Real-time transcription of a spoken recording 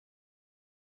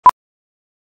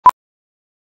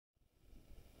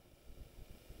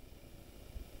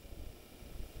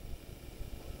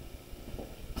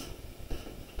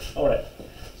All right,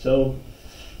 so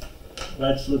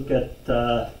let's look at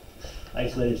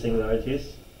isolated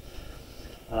singularities.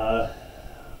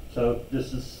 So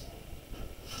this is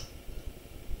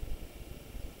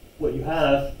what you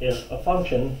have if a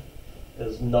function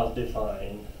is not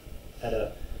defined at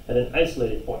an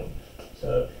isolated point.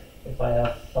 So if I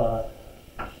have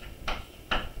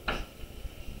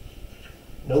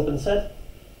an open set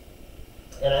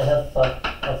and I have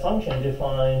a function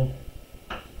defined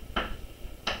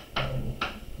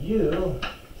u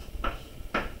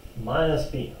minus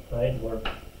p, right, where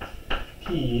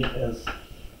p is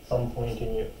some point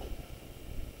in u.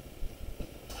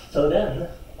 So then,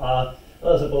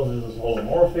 let's suppose this is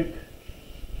holomorphic.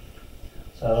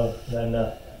 So then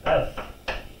f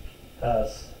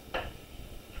has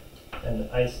an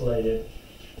isolated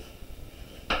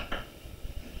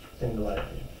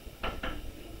singularity.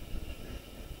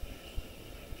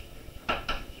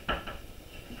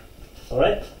 All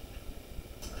right.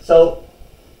 So,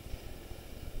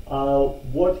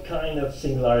 what kind of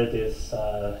singularities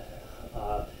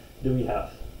do we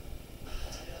have?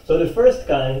 So the first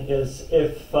kind is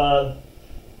if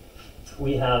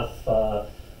we have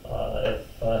if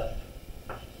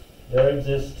there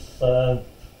exists some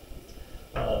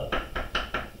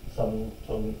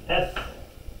f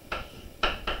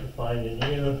defined in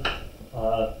U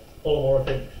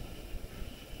holomorphic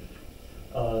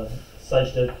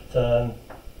such that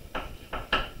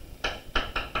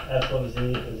f of z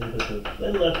is equal to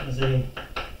little f of z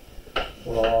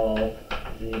for all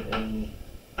z in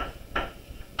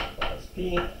plus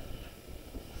p,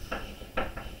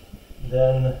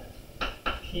 then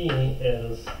p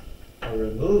is a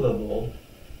removable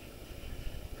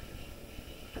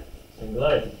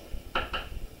singularity.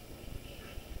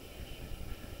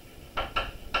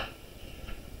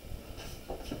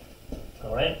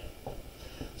 All right.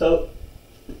 So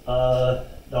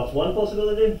that's one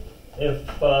possibility. If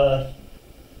the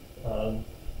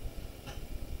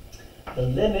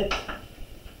limit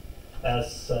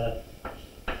as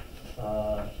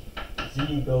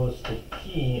z goes to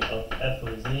p of f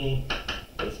of z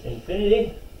is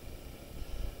infinity,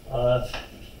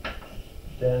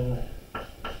 then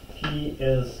p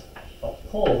is a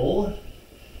pole,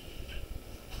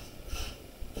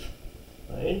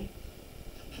 right?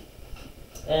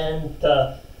 And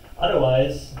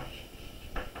otherwise,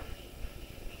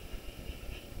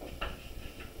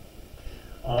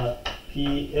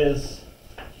 p is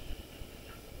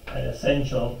an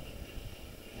essential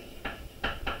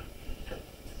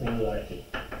singularity.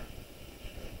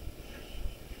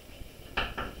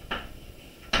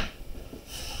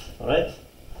 All right.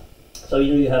 So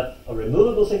you have a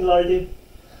removable singularity.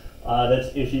 That's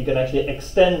if you can actually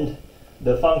extend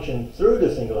the function through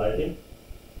the singularity.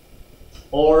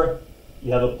 Or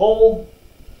you have a pole,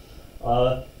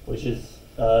 which is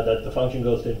that the function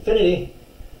goes to infinity.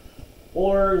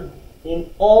 Or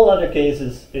in all other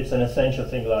cases, it's an essential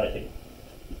singularity.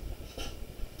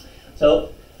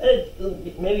 So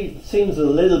it maybe seems a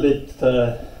little bit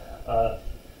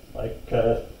like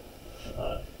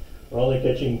we're only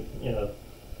catching,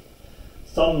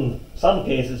 some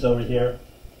cases over here.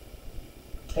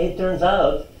 It turns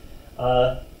out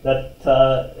that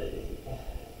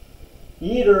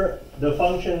either the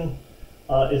function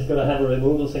is going to have a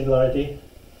removable singularity,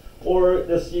 or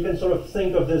this, you can sort of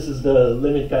think of this as the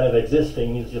limit kind of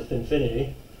existing, it's just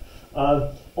infinity,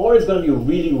 or it's going to be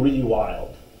really, really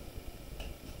wild.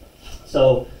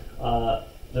 So,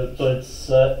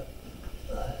 so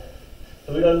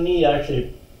we don't need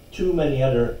actually too many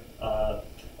other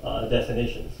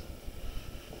definitions.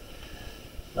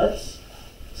 Let's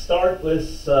start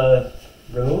with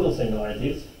removable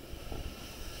singularities.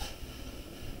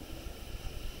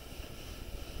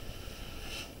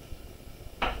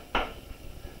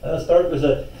 Let's start with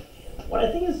what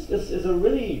I think is a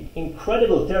really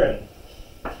incredible theorem.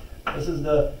 This is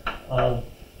the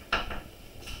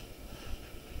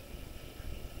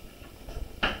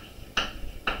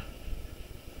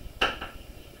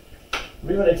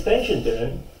Riemann extension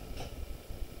theorem,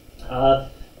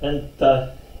 and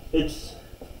it's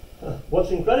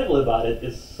what's incredible about it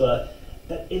is that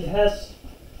it has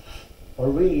a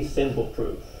really simple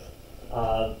proof,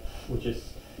 which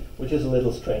is a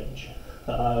little strange.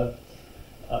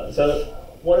 So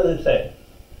what does it say?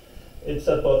 It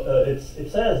says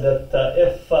that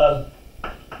if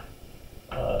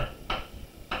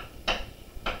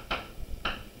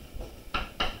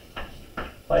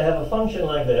I have a function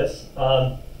like this,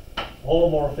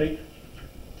 holomorphic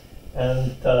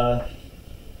and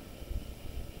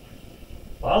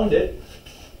bounded,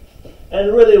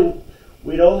 and really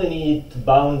we'd only need to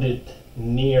bound it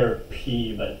near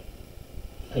p, but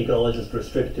you can always just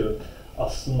restrict to a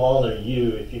smaller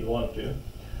u if you want to.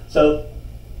 So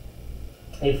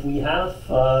if we have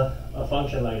a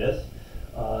function like this,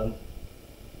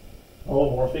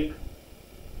 holomorphic,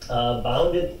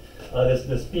 bounded,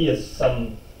 this p is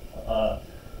some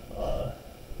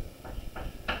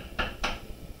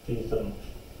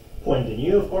point in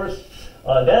u, of course,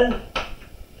 then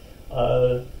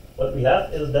what we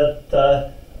have is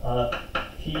that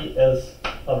p is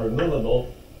a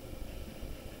removable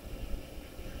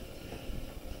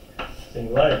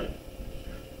singularity.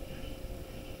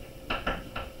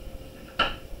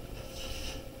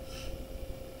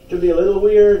 To be a little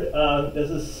weird, this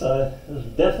is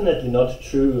definitely not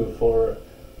true for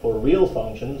real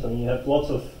functions. I mean, you have lots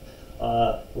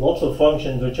of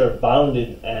functions which are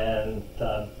bounded and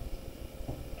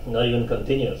not even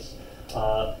continuous.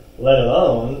 Let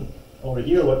alone over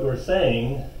here, what we're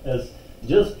saying is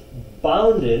just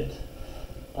bounded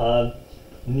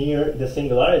near the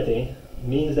singularity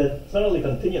means that it's not only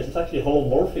continuous; it's actually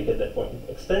holomorphic at that point. It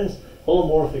extends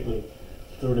holomorphically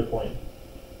through the point.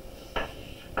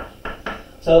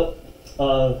 So,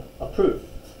 a proof.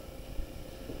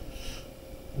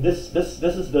 This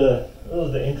is the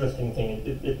interesting thing.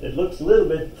 It looks a little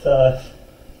bit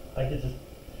like it just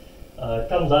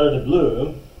comes out of the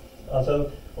blue.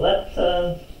 So let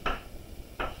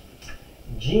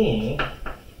G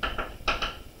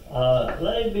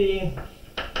let it be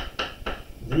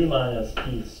z minus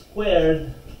p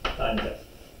squared times f.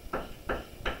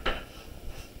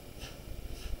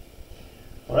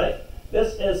 All right.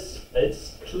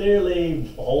 It's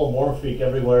clearly holomorphic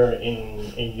everywhere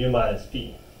in u minus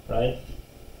p, right?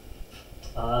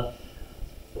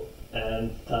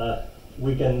 And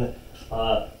we can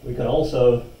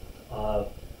also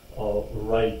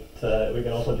write we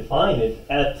can also define it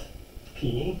at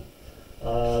p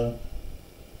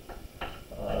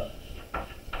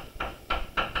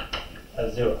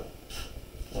as 0.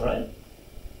 All right.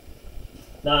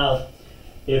 Now,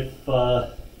 if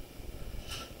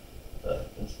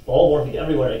it's holomorphic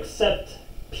everywhere except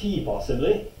p,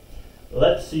 possibly.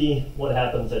 Let's see what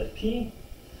happens at p.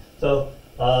 So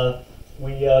well,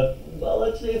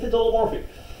 let's see if it's holomorphic,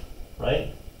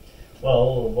 right?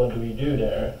 Well, what do we do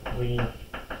there? We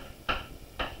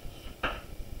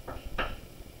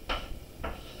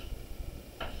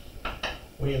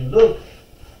look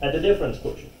at the difference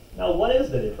quotient. Now, what is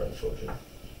the difference quotient?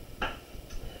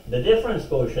 The difference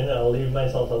quotient, and I'll leave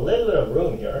myself a little bit of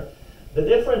room here. The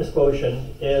difference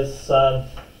quotient is, well,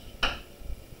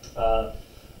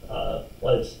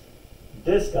 it's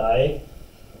this guy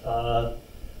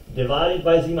divided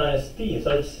by z minus p.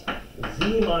 So it's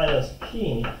z minus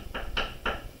p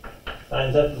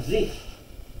times f of z,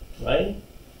 right?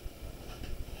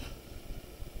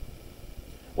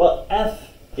 Well,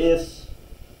 f is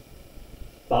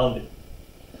bounded.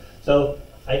 So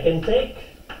I can take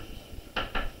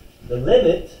the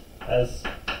limit as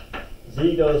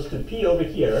z goes to p over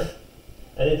here,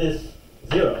 and it is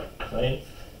 0, right?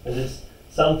 It is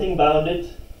something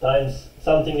bounded times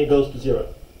something that goes to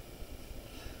 0.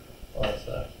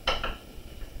 Well,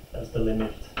 that's the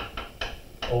limit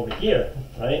over here,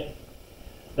 right?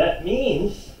 That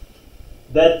means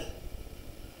that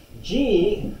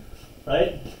g,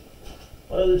 right?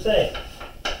 What does it say?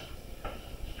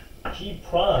 G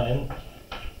prime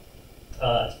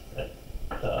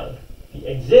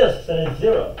exists and it's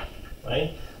 0.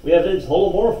 Right? We have this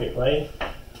holomorphic, right?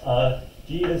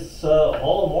 G is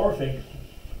holomorphic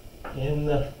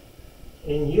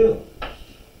in U.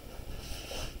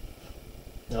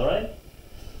 All right,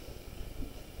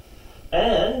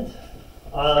 and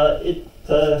it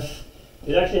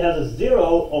actually has a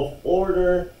 0 of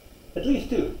order at least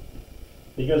 2,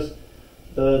 because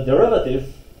the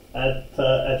derivative at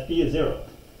p is 0,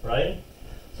 right?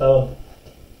 So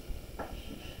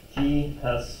G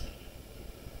has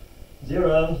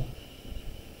 0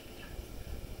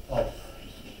 of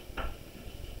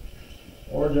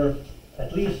order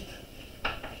at least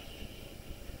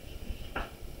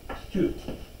 2.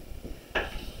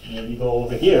 Maybe go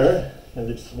over here, and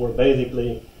we're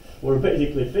basically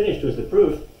finished with the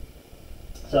proof.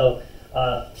 So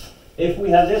if we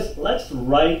have this, let's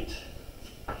write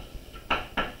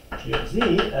G of z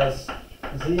as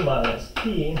z minus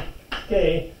p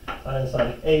k times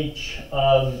some h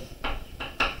of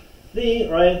z,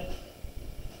 right?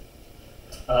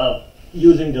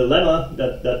 Using the lemma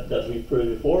that we proved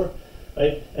before,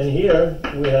 right? And here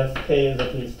we have k is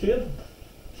at least 2,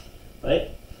 right?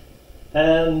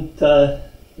 And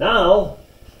now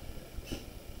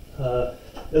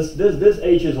this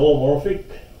h is holomorphic,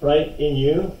 right, in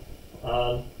U,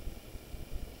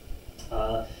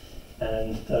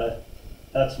 and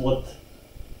that's what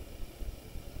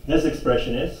this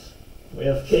expression is. We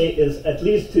have k is at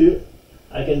least 2.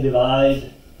 I can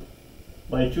divide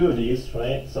by 2 of these,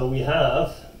 right? So we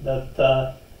have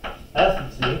that f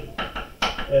of z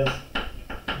is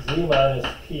z minus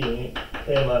p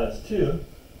k minus 2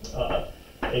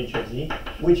 h of z,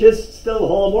 which is still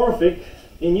holomorphic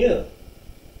in U,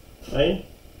 right?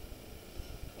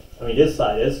 I mean, this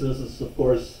side is. This is, of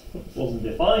course, wasn't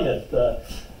defined at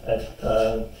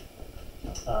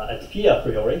p a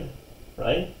priori,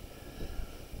 right?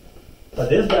 But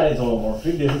this guy is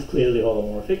holomorphic. This is clearly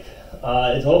holomorphic.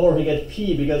 It's holomorphic at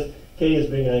p because k is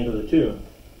bigger than or equal to 2,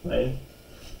 right?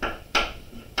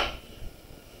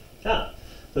 Ah,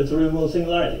 so it's a removable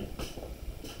singularity.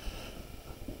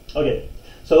 Okay,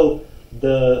 so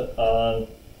the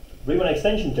Riemann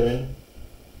extension term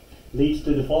leads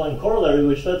to the following corollary,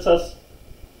 which lets us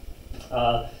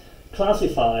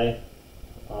classify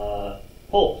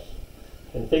poles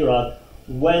and figure out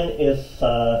when is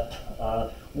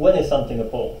something a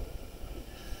pole.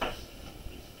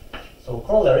 So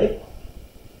corollary,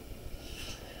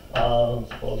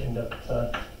 supposing that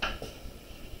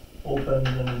open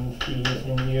and p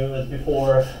in U as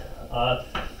before,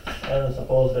 and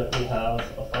suppose that we have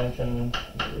a function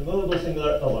removable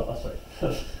singularity. Oh, well, sorry,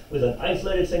 with an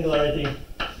isolated singularity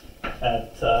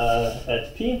at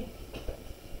p.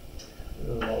 This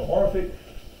is holomorphic,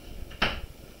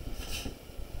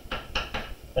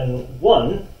 and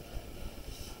 1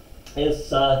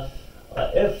 is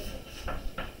if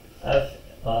f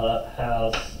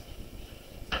has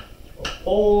a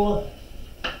pole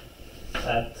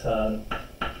at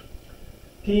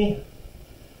p,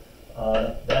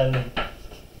 then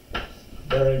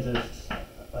there exists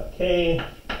a k,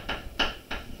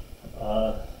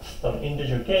 some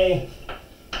integer k,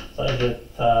 such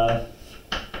that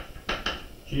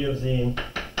g of z,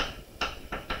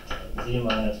 z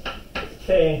minus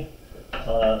k,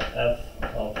 f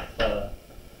of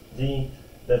z,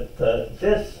 that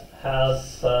this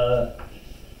has a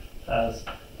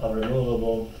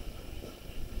removable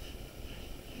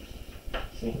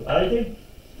singularity.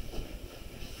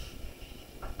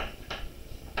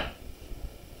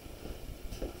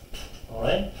 All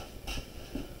right.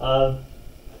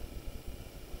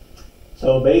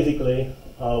 So basically,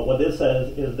 what this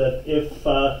says is that if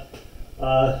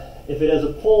it has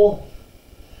a pole,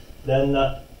 then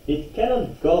it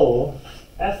cannot go,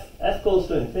 f goes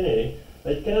to infinity,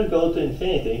 but it cannot go to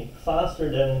infinity faster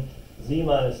than z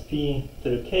minus p to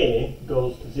the k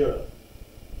goes to 0.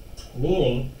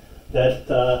 Meaning that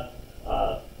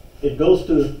it goes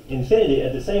to infinity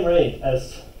at the same rate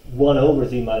as 1 over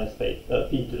z minus p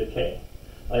to the k.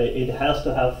 It has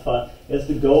to have, it has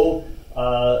to go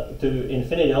to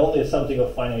infinity only as something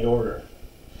of finite order.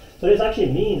 So this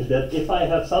actually means that if I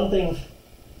have something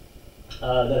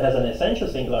that has an essential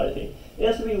singularity, it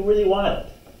has to be really wild,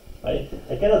 right?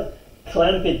 I cannot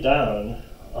clamp it down,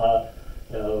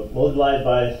 multiply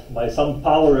it by some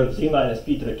power of z minus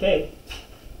p to the k,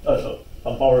 so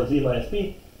some power of z minus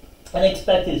p, and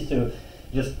expect it to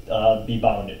just be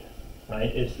bounded,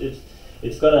 right?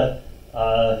 It's gonna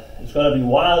be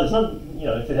wild. It's not,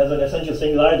 if it has an essential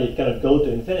singularity, it cannot go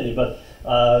to infinity, but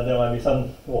there might be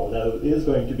some, there is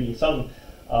going to be some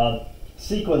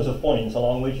sequence of points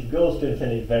along which it goes to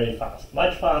infinity very fast,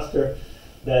 much faster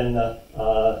than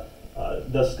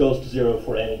thus goes to 0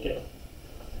 for any k.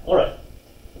 All right.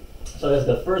 So that's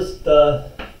the first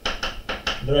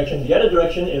direction. The other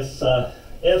direction is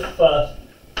if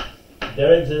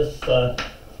there exists a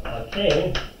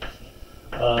k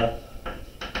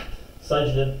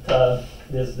such that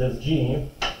this g,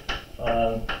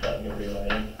 let me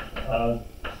rewrite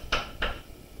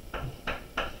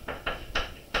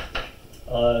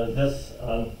this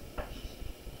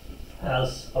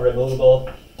has a removable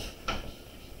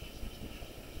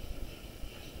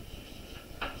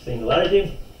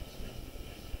singularity.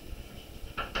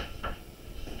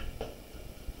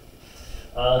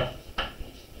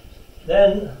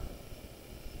 Then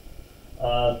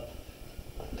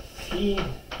P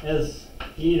is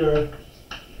either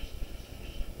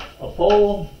a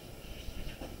pole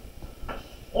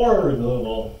or a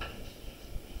removable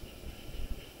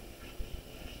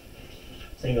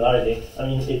singularity. I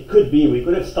mean, it could be, we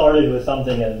could have started with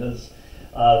something as this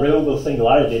removable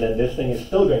singularity, then this thing is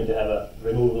still going to have a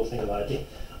removable singularity.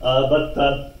 But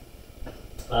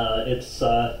it's,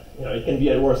 it can be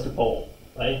at worst a pole,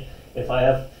 right? If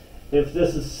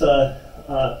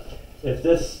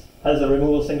this has a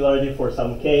removable singularity for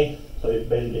some k, so it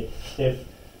basically, if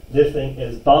this thing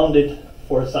is bounded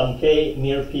for some k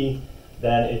near p,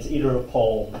 then it's either a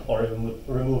pole or a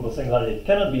removable singularity. It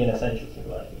cannot be an essential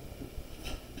singularity.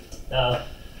 Now,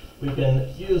 we can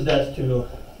use that to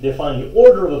define the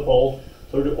order of a pole.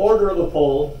 So the order of a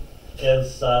pole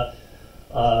is the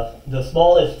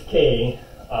smallest k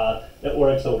that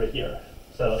works over here.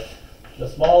 So the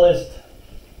smallest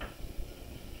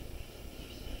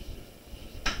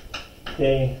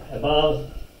k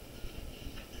above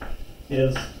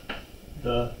is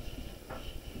the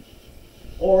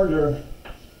order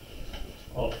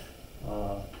of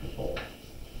the pole.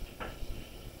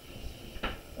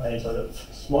 Right, so the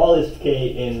smallest k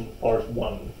in part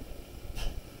 1.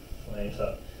 Right,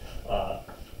 so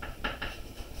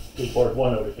in part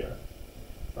 1 over here.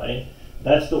 Right,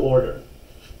 that's the order.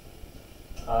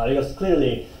 Because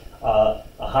clearly a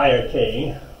higher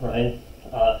k, right,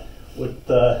 would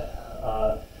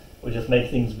just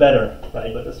make things better,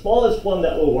 right? But the smallest one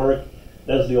that will work,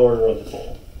 that's the order of the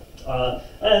pole.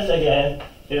 And again,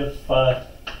 if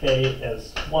k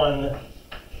is 1,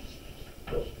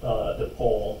 the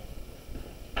pole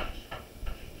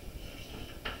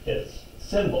is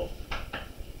simple.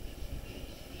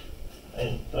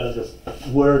 And that's just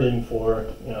wording for,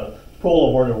 pole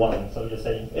of order 1. So just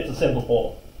saying it's a simple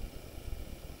pole.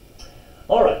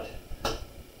 All right.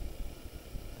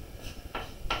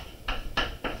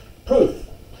 Proof.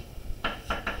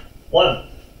 1.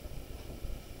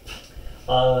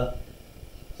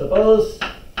 Suppose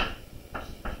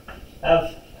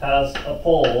F has a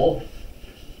pole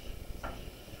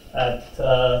at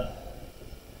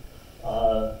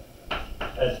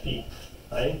P,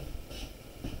 right?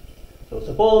 So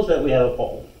suppose that we have a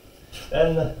pole.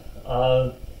 Then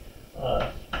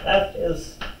F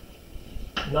is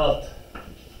not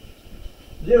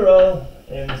 0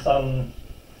 in some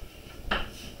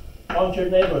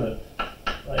punctured neighborhood,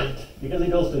 right? Because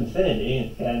it goes to infinity,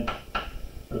 it can't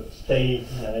sort of stay,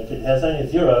 if it has any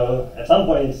 0, at some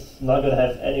point it's not going to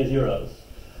have any zeros.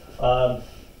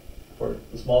 For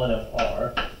the small enough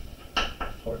r,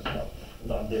 of course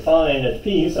not defined at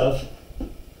P, so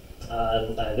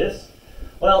this.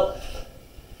 Well,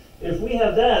 if we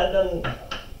have that, then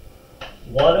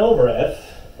 1 over F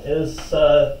is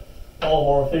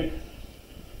holomorphic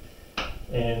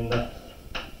in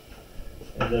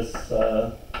this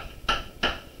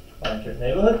punctured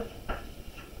neighborhood.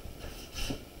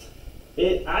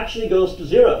 It actually goes to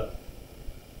 0,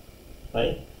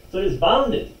 right? So it's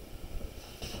bounded.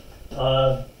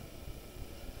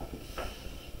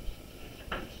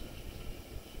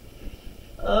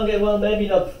 Okay, well, maybe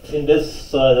not in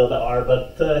this delta r,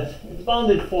 but it's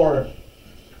bounded for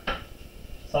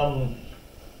some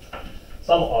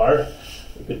r.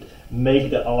 We could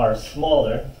make the r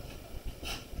smaller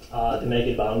to make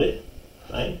it bounded,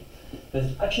 right? But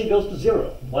it actually goes to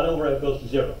 0. 1 over f goes to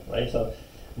 0, right? So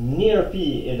near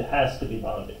P, it has to be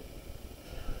bounded.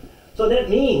 So that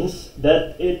means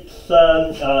that it's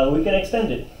we can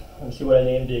extend it. Let's see what I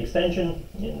named the extension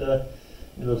in the.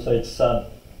 So it's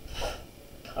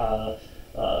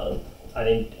I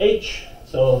named H.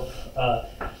 So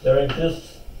there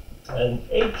exists an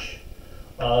H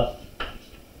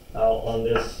now on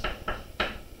this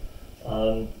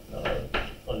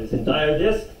entire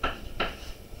disk,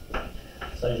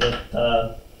 such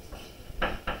that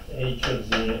H of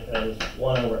z is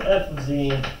 1 over f of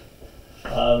z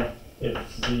if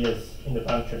z is in the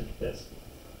punctured disk.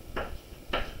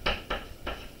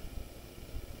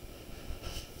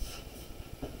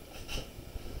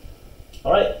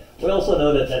 All right. We also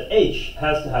know that H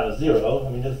has to have a 0. I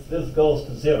mean, this goes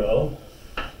to 0.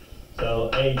 So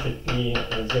H at P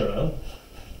is 0.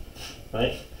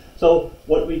 Right? So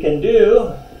what we can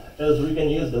do is we can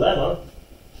use the lemma.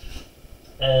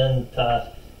 And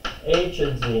H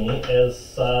at Z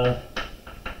is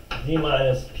Z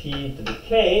minus P to the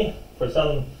K for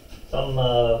some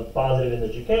positive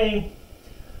integer K.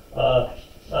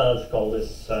 Let's call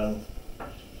this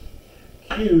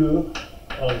Q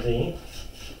of Z.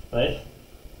 Right?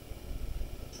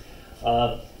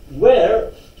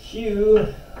 Where Q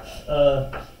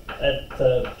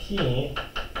at P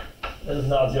is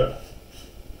not 0.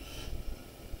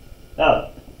 Now,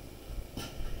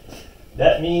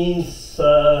 that means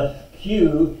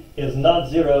Q is not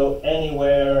 0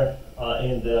 anywhere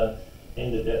in the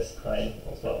disk, right?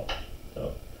 Also,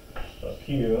 so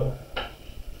Q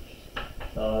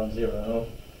not 0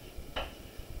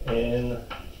 in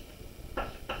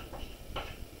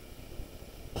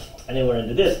anywhere in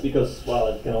the disk, because, well,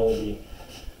 it can only be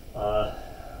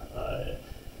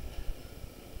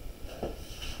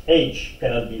H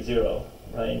cannot be 0,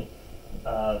 right?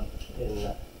 Oh,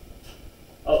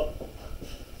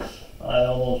 I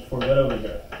almost forgot over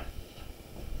here.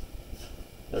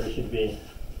 There should be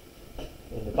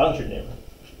in the punctured neighborhood,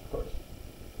 of course.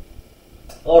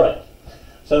 All right.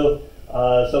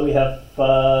 So we have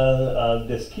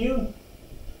this Q.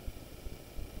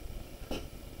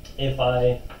 If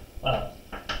I,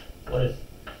 what is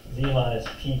Z minus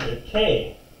P to the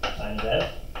K times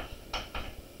F?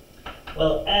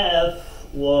 Well,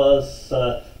 F was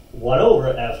 1 over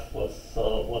F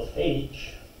was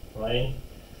H, right?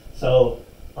 So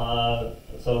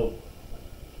so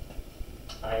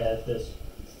I have this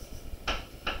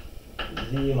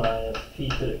Z minus P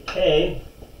to the K,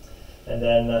 and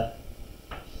then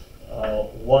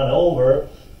 1 over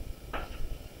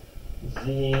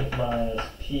Z minus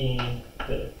P to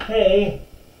the K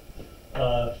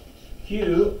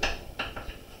Q,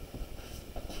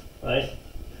 right?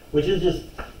 Which is just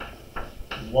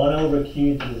 1 over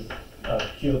Q to the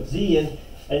Q of Z,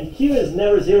 and Q is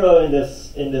never 0 in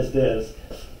this disk.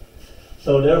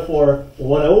 So therefore,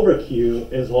 1 over Q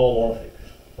is holomorphic,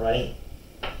 right?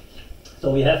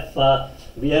 So we have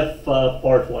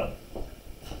part 1.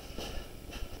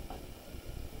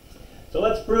 So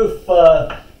let's prove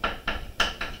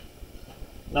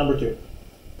number 2.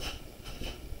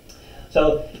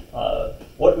 So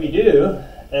what we do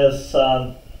is,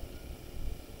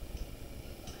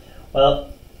 well,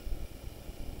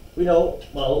 we know,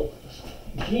 well,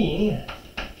 G,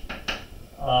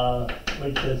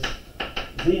 which is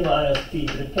Z minus P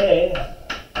to the K,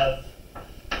 F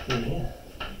G,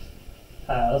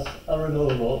 has a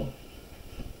removable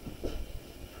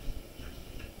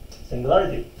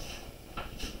singularity.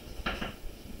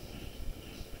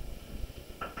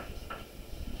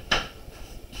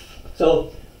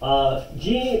 So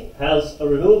G has a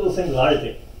removable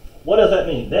singularity. What does that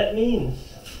mean? That means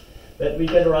that we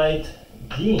can write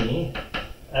G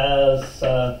as,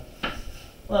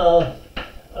 well,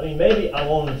 I mean, maybe I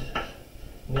won't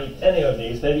need any of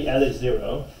these. Maybe L is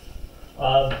 0.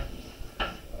 But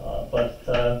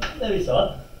maybe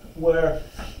so, where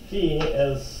G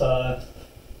is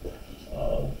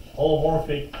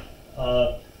holomorphic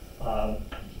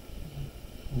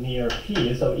near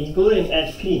P, so including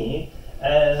at P,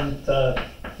 and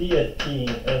P at P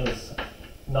is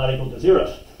not equal to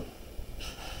 0.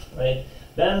 Right?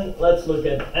 Then let's look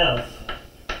at F,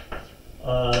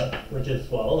 which is,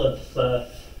 well,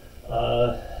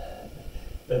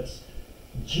 that's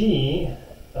G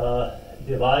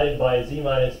divided by Z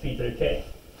minus P to the K,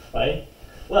 right?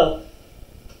 Well,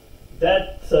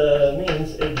 that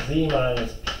means it's Z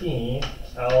minus P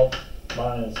L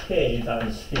minus K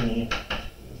times Phi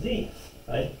Z,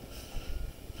 right?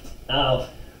 Now,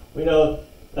 we know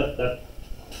that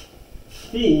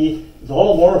Phi is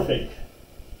holomorphic,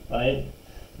 right,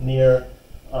 near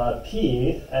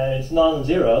P, and it's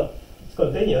non-zero, it's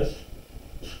continuous.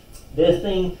 This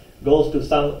thing goes to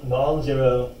some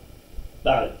non-zero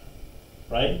value,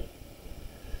 right?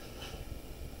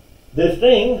 This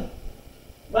thing,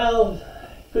 well,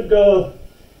 could go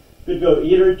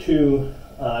either to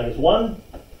I guess 1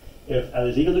 if L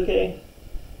is equal to K.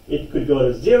 It could go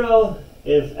to 0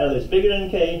 if L is bigger than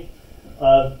K,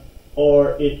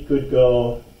 or it could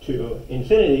go to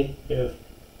infinity if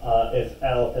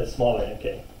L is smaller than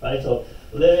K. Right. So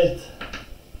limit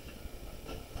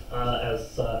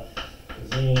as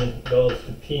Z goes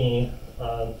to P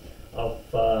of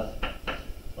F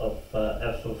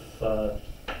of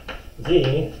Z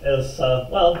is,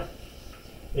 well,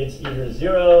 it's either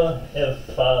 0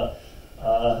 if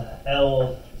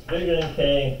L is bigger than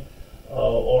K,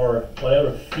 or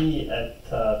whatever phi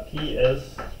at P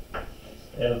is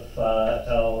if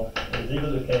L is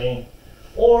equal to K,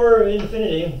 or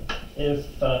infinity if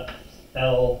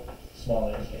L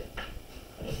smaller than K.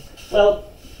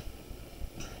 Well,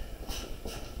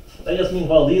 that just means,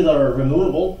 well, these are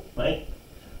removable, right?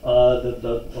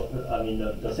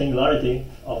 The singularity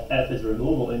of F is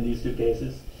removable in these two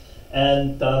cases,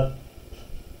 and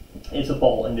it's a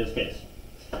pole in this case,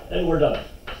 and we're done,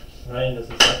 right?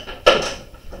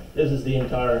 This is the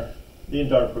entire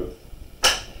proof.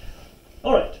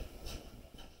 All right.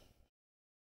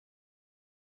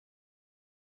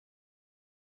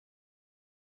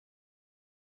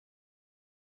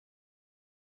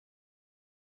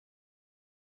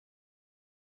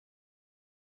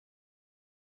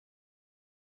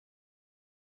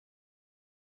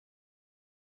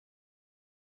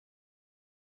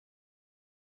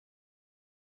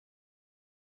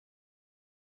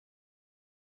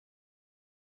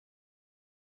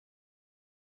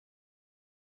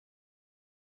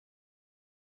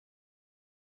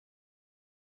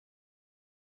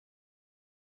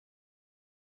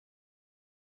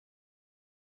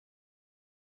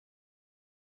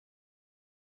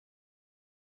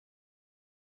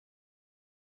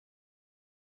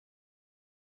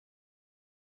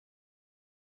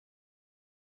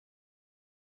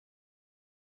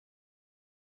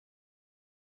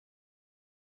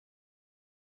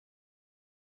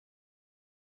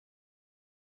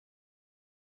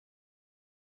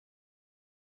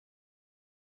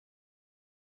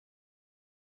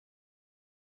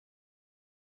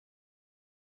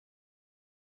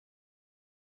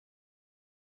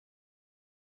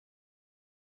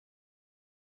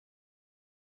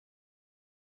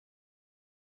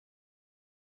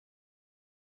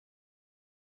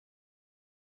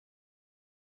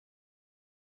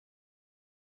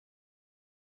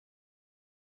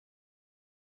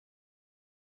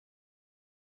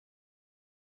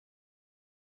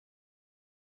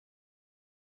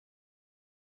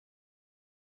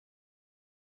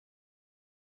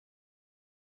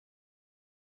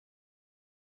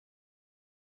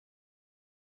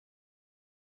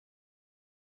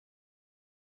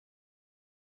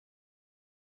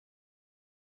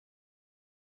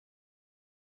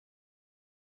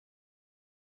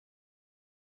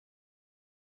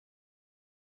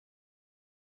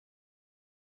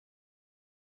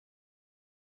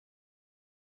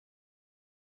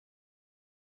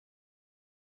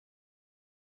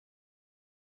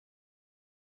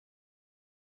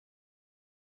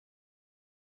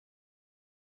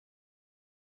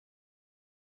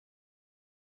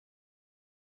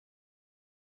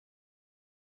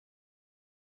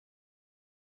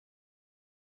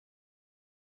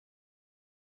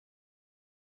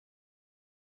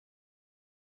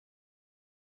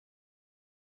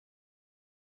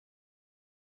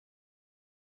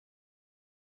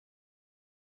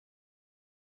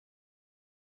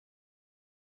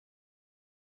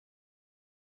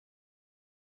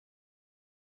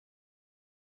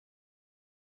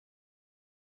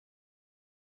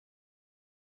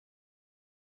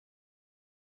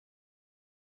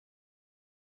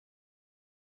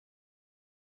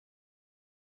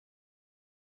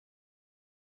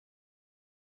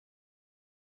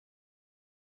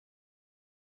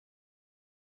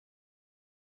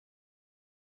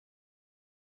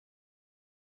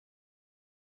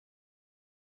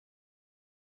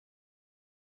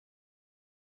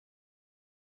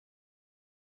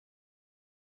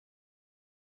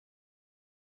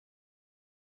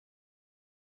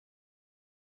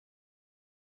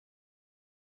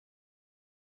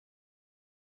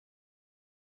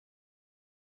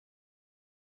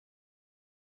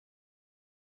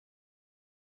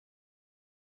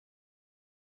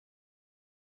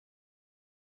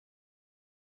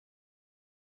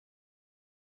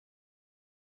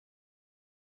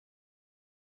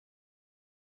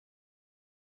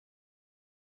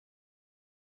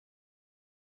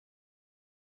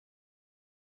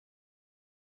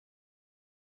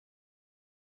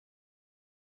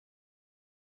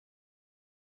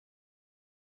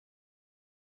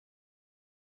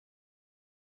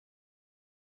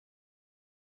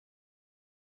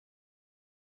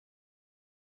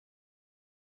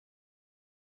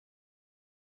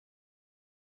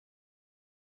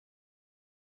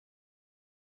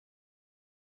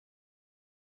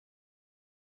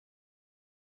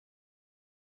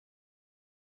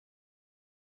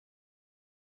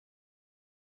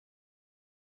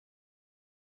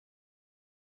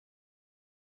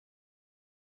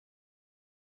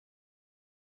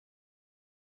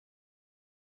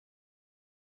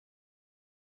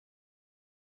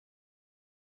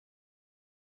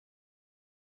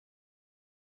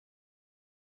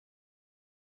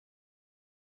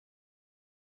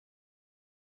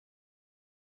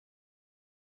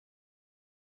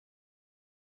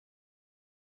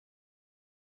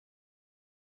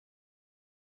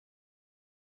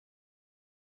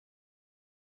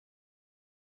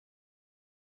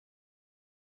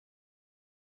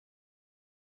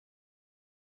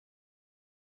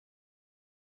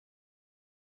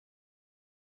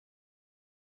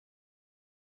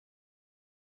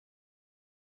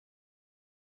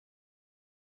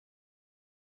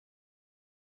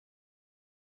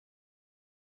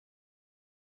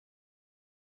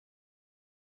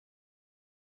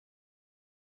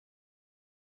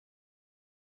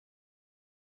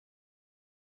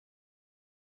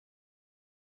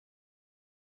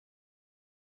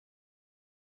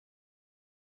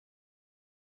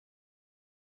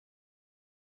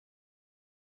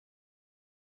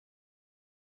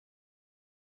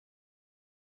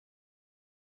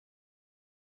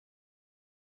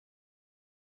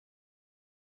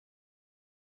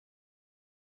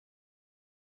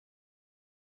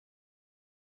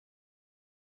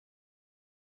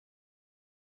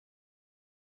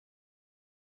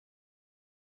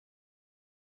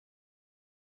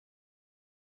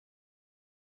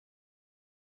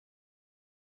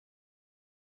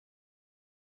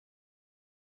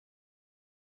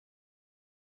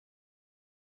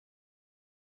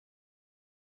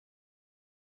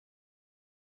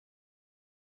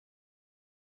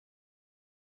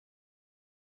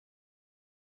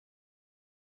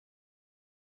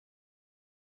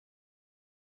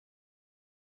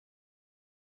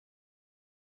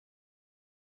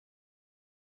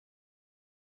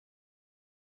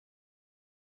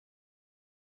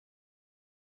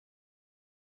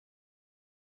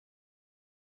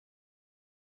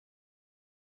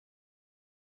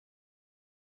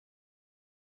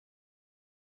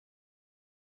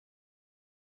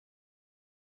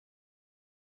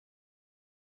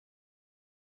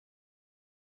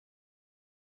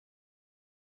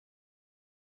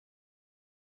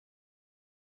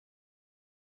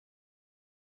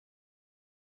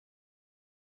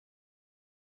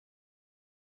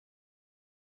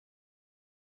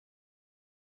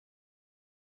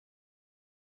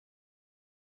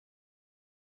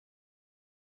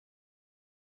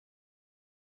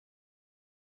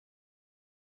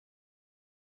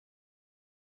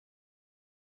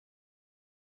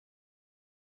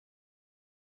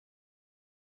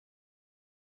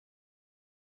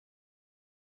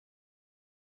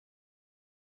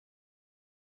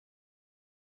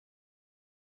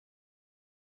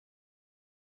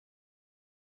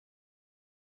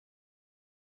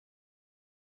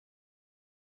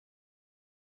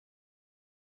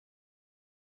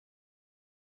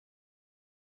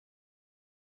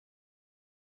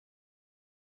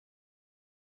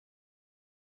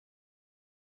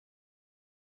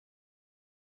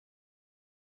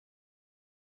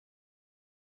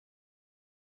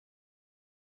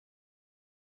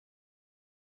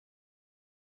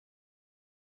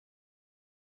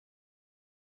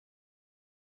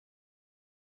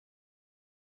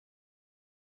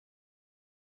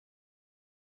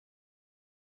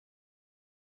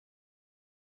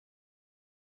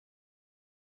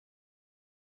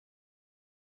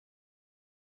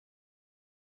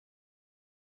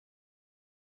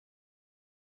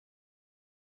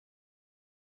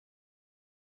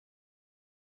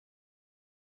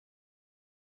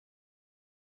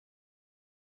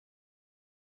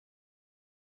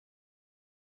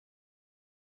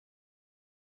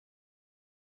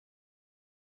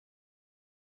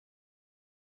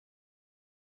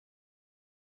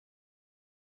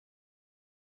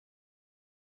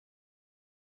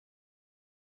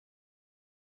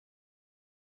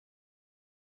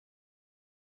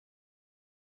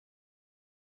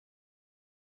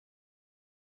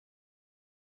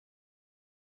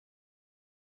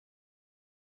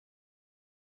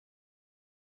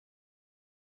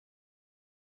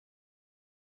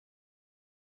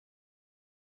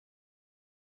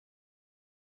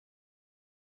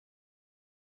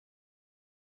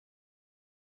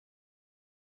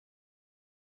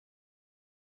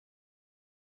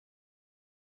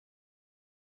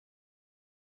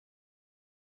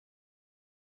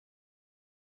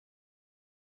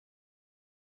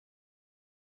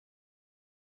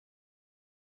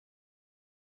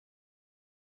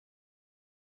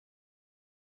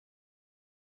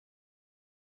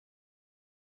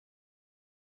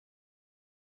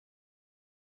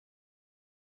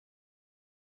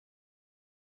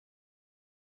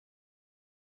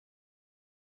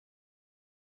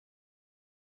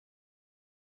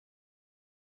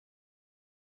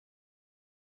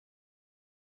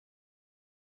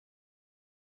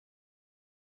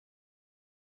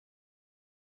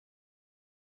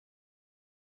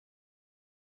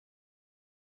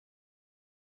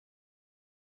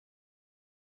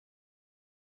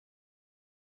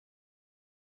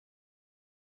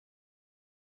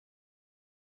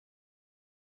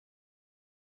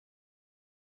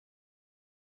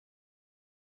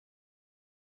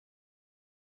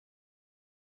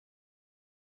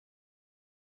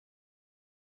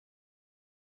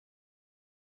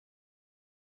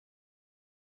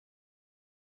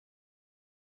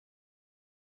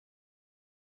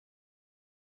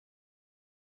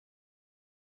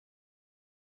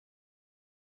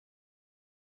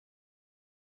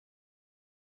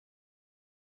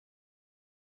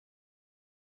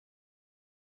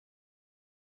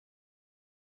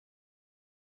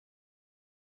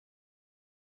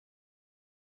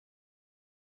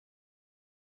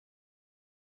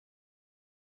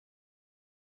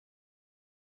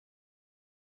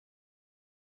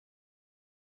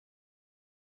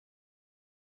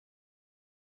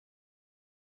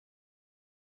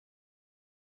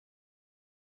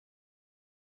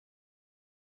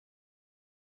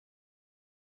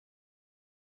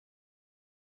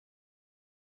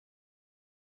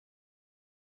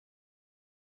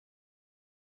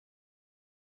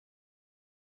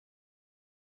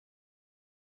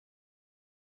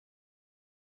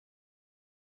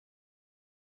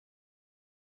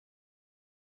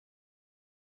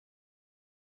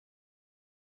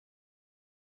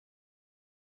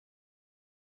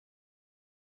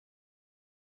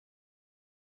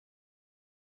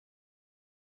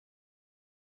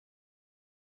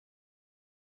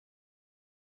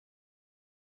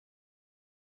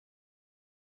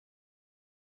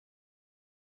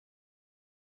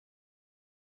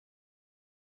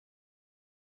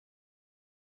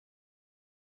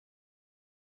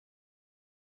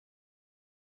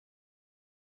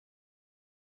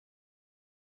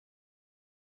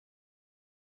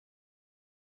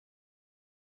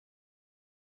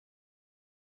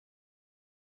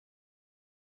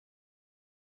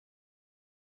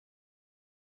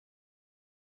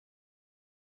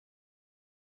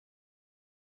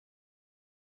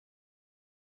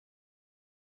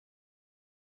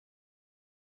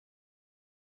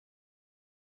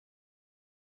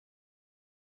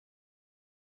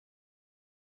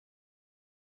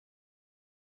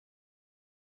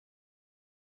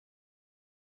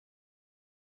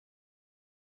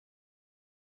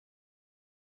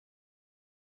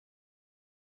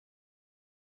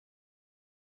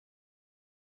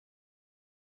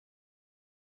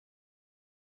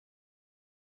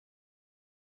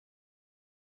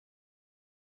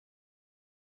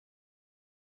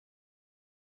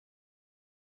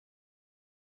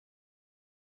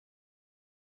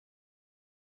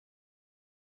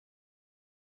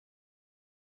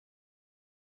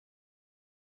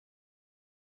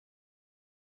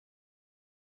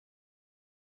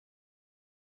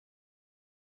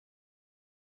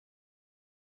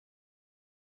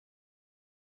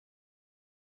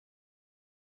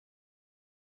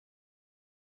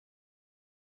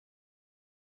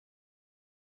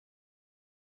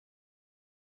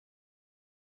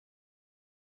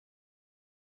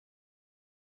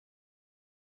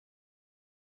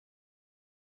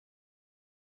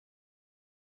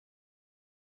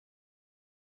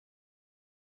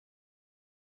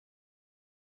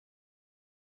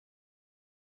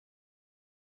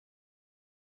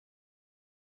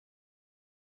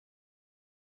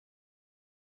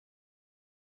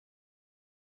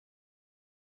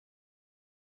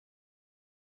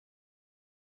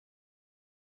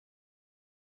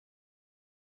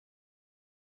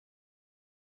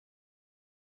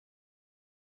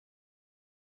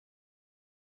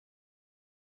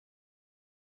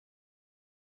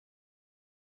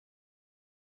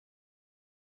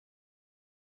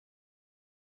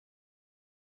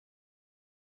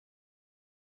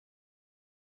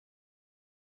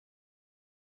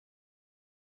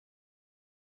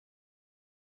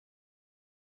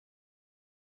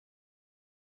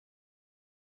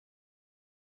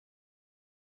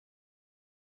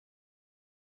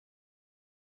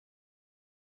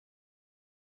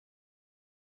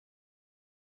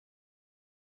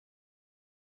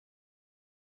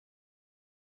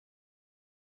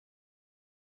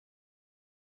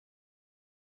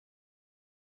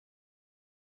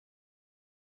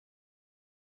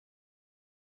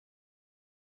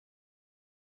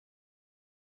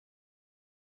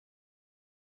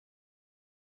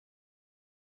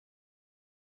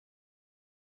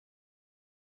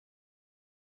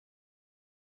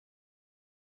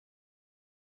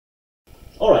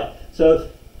 All right, so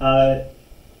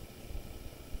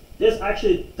this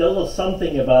actually tells us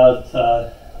something about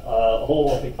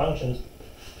holomorphic functions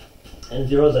and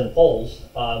zeros and poles.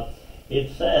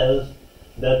 It says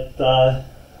that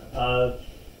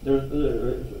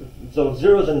so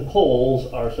zeros and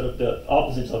poles are sort of the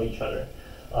opposites of each other.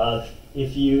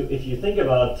 If you think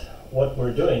about what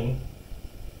we're doing,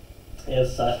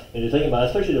 is if you think about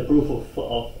especially the proof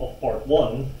of part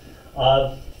 1,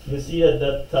 you see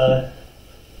that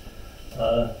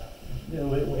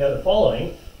we have the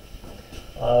following.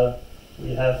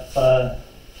 We have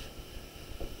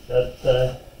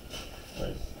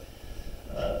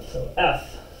so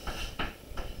f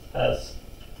has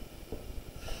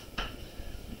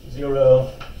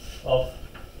 0 of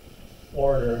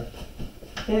order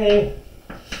k,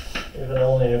 if and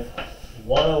only if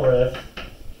 1 over f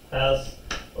has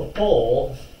a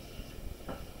pole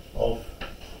of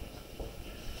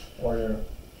order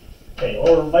k,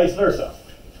 or vice versa,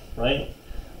 right?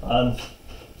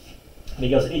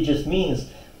 Because it just means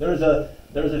there's a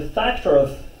factor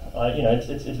of it's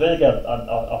basically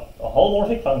a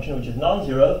holomorphic function which is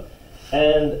non-zero,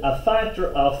 and a factor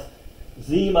of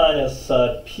z minus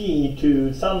p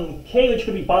to some k which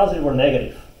could be positive or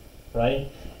negative, right?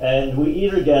 And we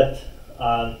either get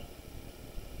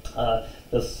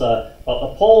this a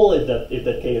pole if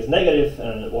that k is negative,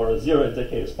 and or a 0 if that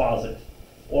k is positive,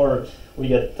 or we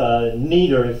get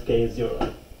neither if k is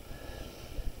 0.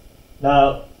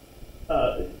 Now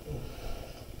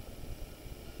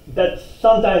that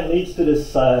sometimes leads to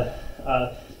this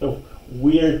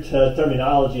weird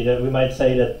terminology that we might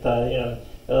say that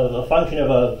a function of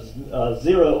a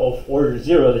 0 of order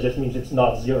 0, that just means it's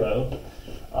not 0.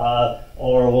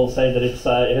 Or we'll say that it has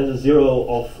a 0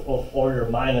 of order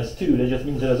minus 2, that just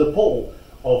means it has a pole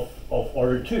of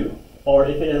order 2. Or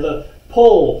if it has a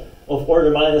pole of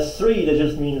order minus 3, that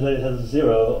just means that it has a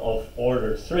 0 of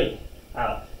order 3.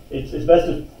 It's best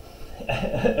to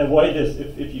avoid this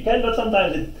if you can, but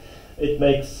sometimes it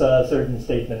makes certain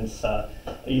statements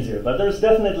easier. But there's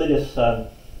definitely this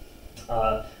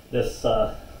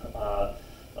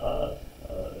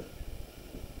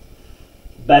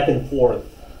back and forth,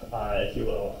 if you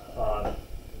will,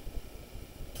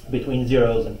 between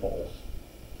zeros and poles.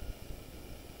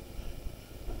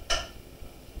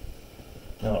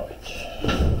 All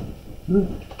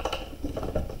right.